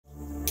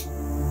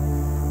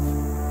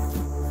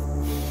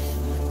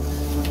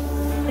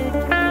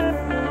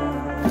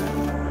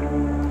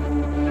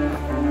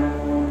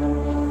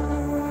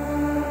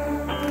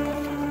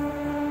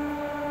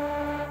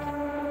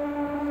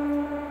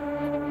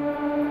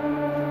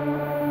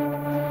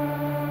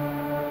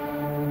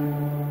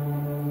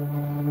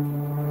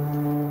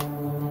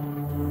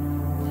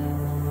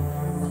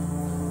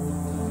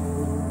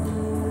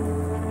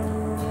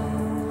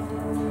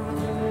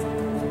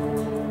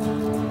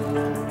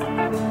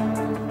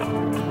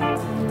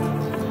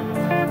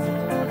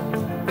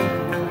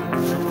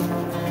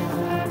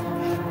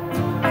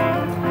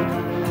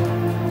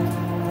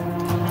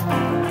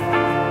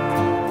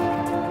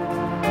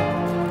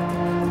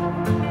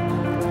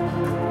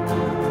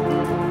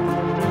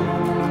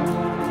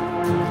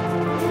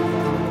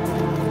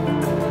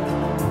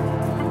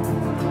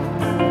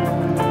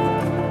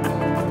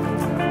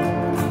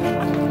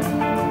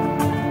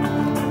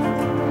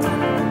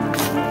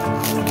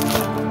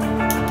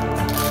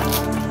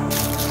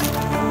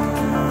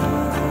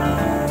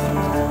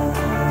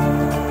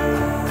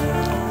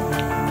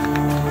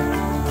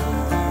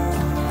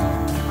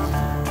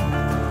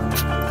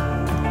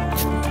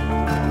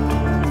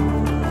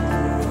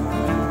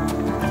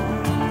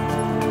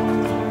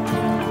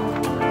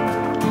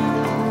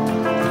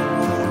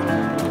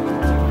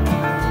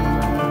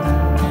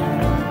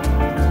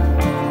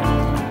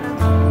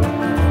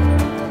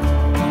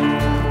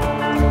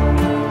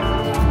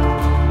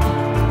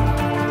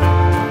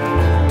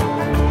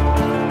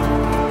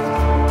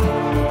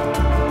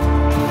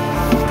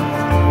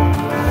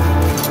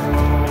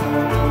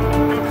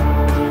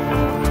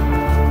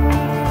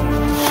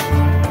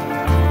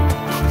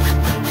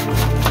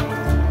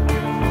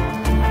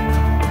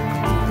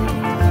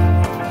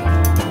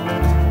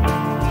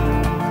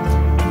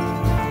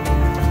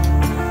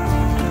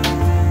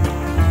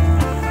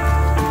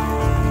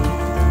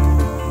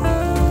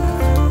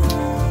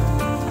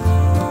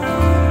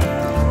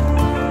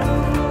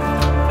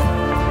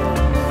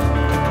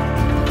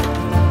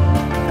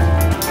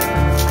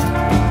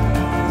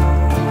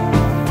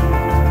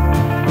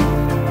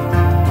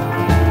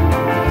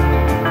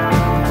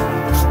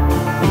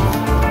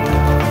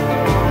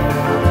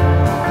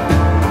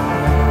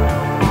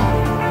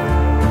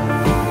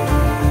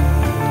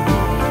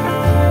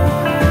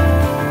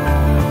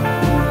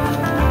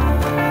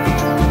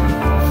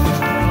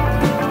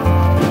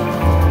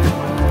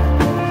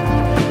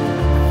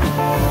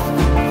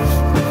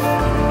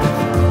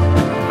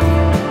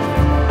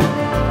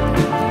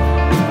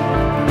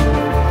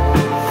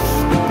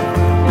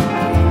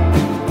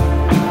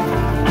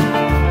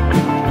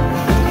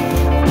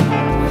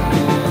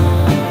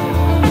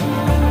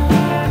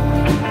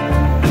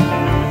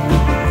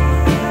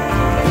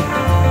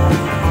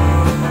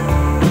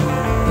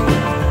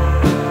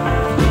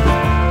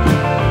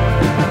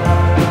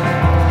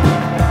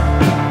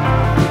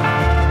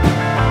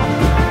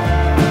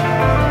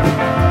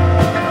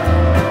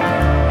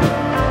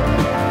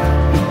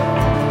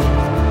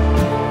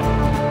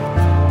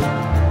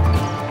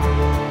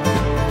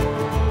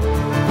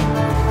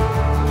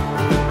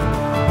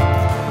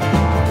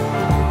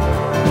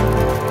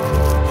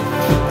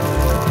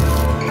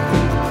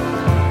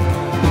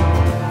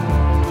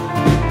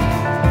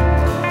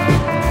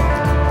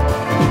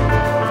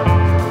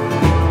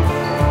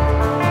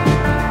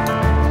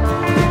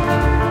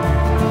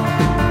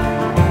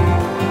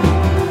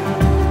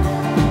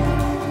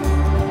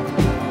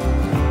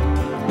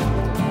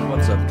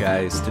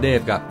Today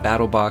I've got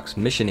Battlebox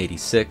Mission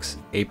 86,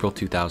 April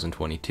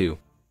 2022.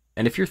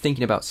 And if you're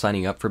thinking about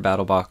signing up for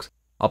Battlebox,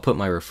 I'll put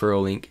my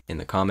referral link in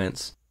the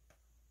comments.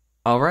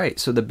 Alright,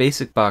 so the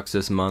basic box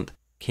this month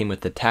came with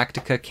the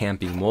TACTICA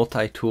Camping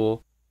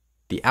Multi-Tool,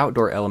 the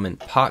Outdoor Element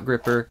Pot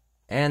Gripper,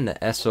 and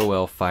the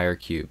SOL Fire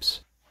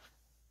Cubes.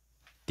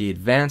 The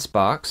advanced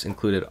box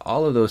included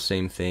all of those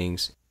same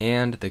things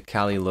and the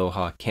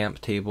KALILOHA camp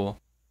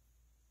table.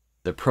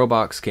 The Pro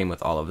box came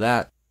with all of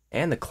that,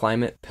 and the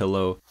KLYMIT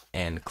pillow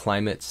and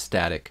KLYMIT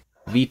static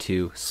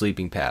V2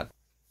 sleeping pad.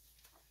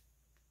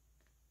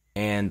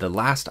 And the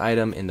last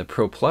item in the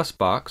Pro Plus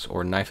box,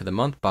 or Knife of the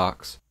Month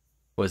box,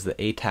 was the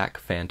A-TAC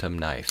Phantom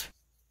knife.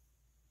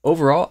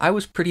 Overall, I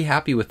was pretty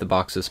happy with the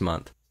box this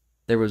month.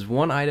 There was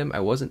one item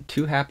I wasn't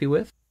too happy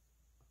with,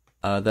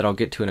 that I'll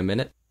get to in a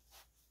minute.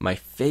 My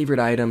favorite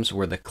items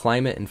were the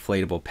KLYMIT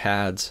inflatable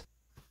pads.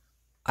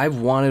 I've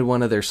wanted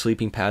one of their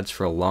sleeping pads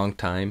for a long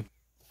time,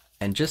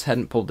 and just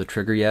hadn't pulled the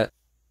trigger yet.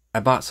 I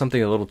bought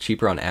something a little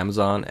cheaper on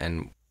Amazon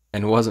and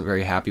wasn't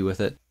very happy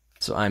with it,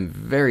 so I'm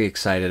very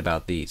excited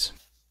about these.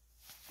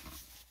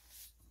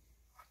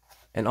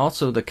 And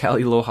also the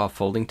KALILOHA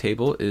folding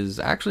table is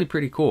actually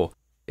pretty cool.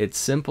 It's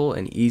simple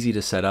and easy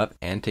to set up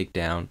and take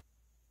down,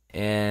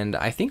 and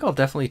I think I'll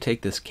definitely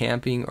take this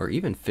camping or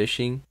even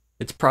fishing.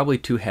 It's probably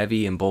too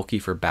heavy and bulky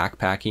for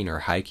backpacking or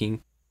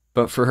hiking,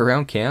 but for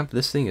around camp,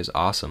 this thing is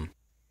awesome.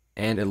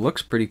 And it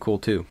looks pretty cool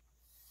too.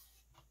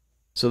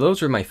 So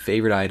those were my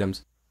favorite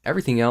items.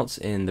 Everything else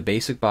in the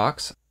basic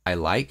box I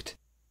liked.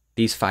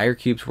 These fire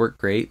cubes work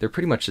great. They're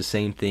pretty much the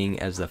same thing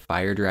as the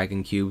fire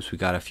dragon cubes we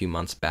got a few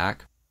months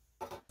back.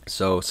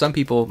 So some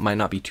people might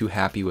not be too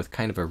happy with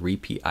kind of a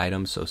repeat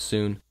item so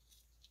soon.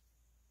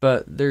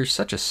 But there's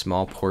such a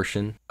small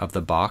portion of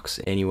the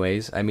box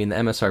anyways. I mean, the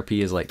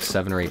MSRP is like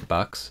 $7 or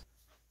 $8.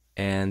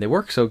 And they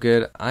work so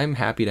good, I'm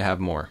happy to have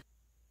more.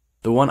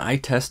 The one I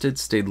tested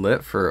stayed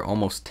lit for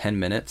almost 10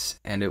 minutes,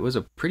 and it was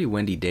a pretty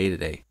windy day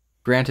today.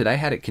 Granted, I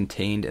had it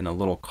contained in a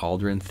little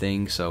cauldron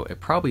thing, so it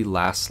probably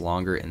lasts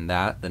longer in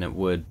that than it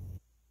would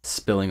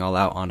spilling all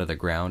out onto the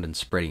ground and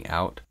spreading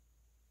out.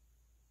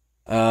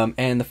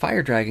 And the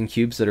fire dragon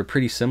cubes that are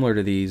pretty similar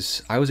to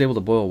these, I was able to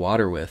boil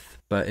water with,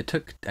 but it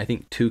took, I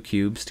think, 2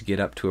 cubes to get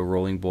up to a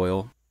rolling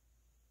boil.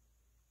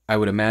 I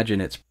would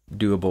imagine it's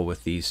doable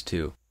with these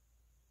too.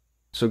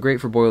 So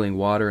great for boiling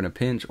water in a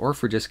pinch or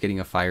for just getting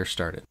a fire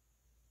started.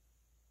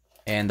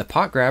 And the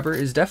pot grabber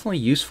is definitely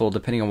useful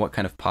depending on what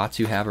kind of pots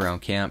you have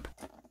around camp.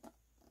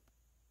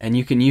 And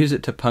you can use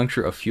it to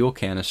puncture a fuel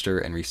canister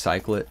and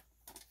recycle it.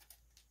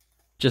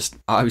 Just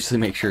obviously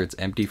make sure it's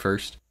empty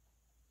first.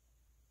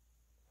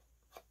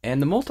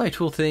 And the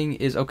multi-tool thing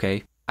is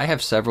okay. I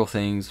have several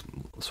things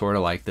sort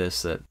of like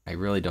this that I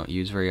really don't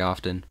use very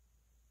often.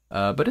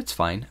 But it's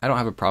fine. I don't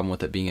have a problem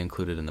with it being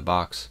included in the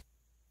box.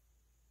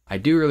 I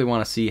do really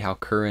want to see how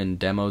Curran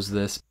demos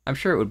this. I'm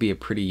sure it would be a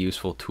pretty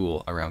useful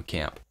tool around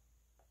camp.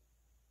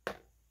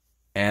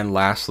 And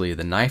lastly,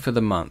 the Knife of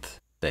the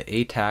Month, the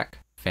A-TAC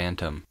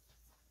Phantom.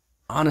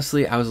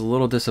 Honestly, I was a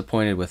little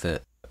disappointed with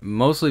it,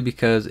 mostly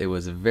because it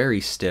was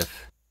very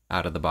stiff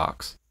out of the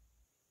box.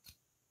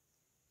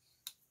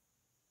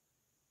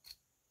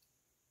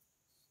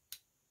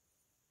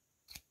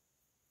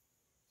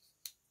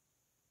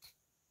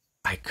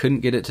 I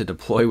couldn't get it to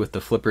deploy with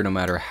the flipper no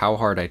matter how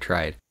hard I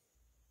tried.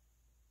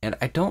 And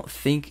I don't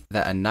think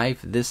that a knife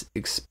this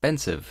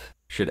expensive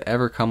should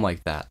ever come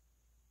like that.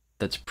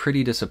 That's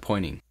pretty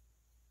disappointing.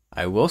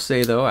 I will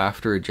say though,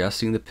 after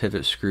adjusting the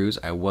pivot screws,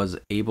 I was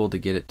able to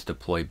get it to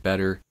deploy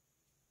better.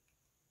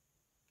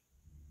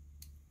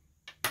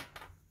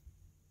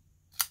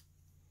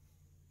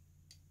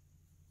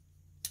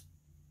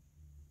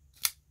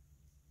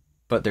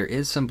 But there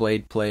is some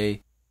blade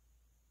play.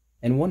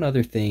 And one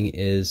other thing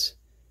is,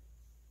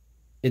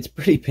 it's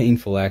pretty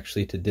painful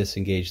actually to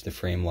disengage the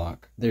frame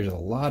lock. There's a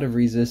lot of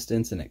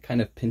resistance and it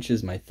kind of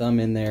pinches my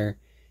thumb in there.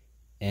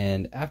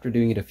 And after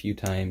doing it a few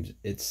times,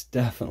 it's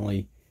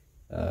definitely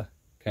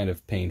kind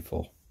of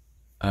painful.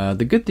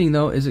 The good thing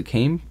though is it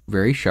came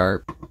very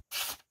sharp.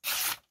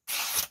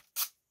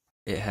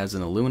 It has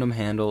an aluminum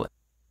handle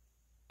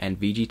and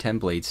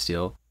VG10 blade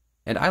steel.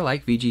 And I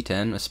like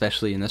VG10,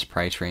 especially in this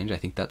price range. I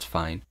think that's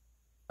fine.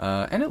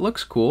 And it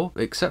looks cool,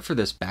 except for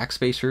this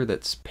backspacer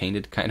that's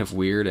painted kind of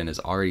weird and is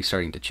already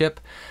starting to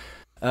chip.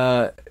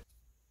 You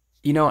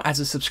know, as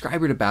a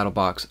subscriber to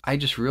Battlebox, I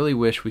just really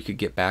wish we could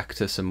get back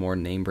to some more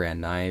name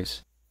brand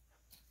knives.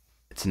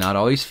 It's not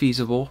always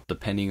feasible,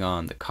 depending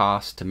on the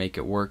cost, to make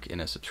it work in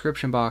a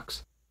subscription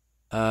box.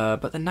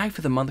 But the Knife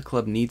of the Month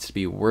Club needs to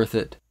be worth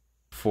it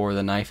for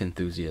the knife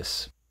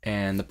enthusiasts.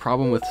 And the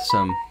problem with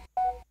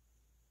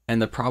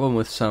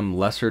some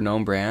lesser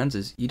known brands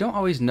is you don't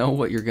always know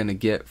what you're going to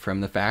get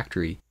from the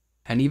factory.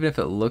 And even if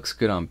it looks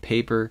good on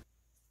paper,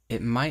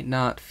 it might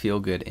not feel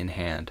good in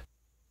hand.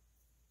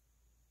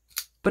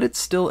 But it's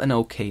still an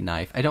okay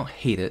knife. I don't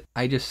hate it.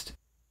 I just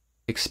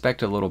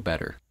expect a little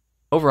better.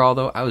 Overall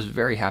though, I was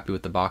very happy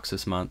with the box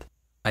this month.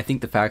 I think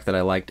the fact that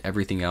I liked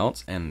everything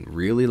else and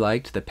really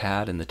liked the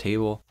pad and the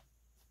table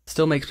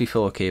still makes me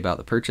feel okay about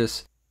the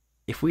purchase.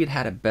 If we had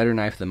had a better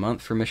knife of the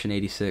month for Mission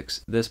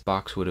 86, this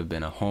box would have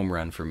been a home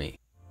run for me.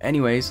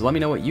 Anyways, let me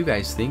know what you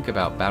guys think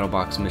about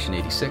Battlebox Mission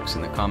 86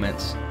 in the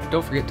comments.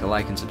 Don't forget to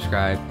like and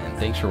subscribe, and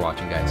thanks for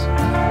watching, guys.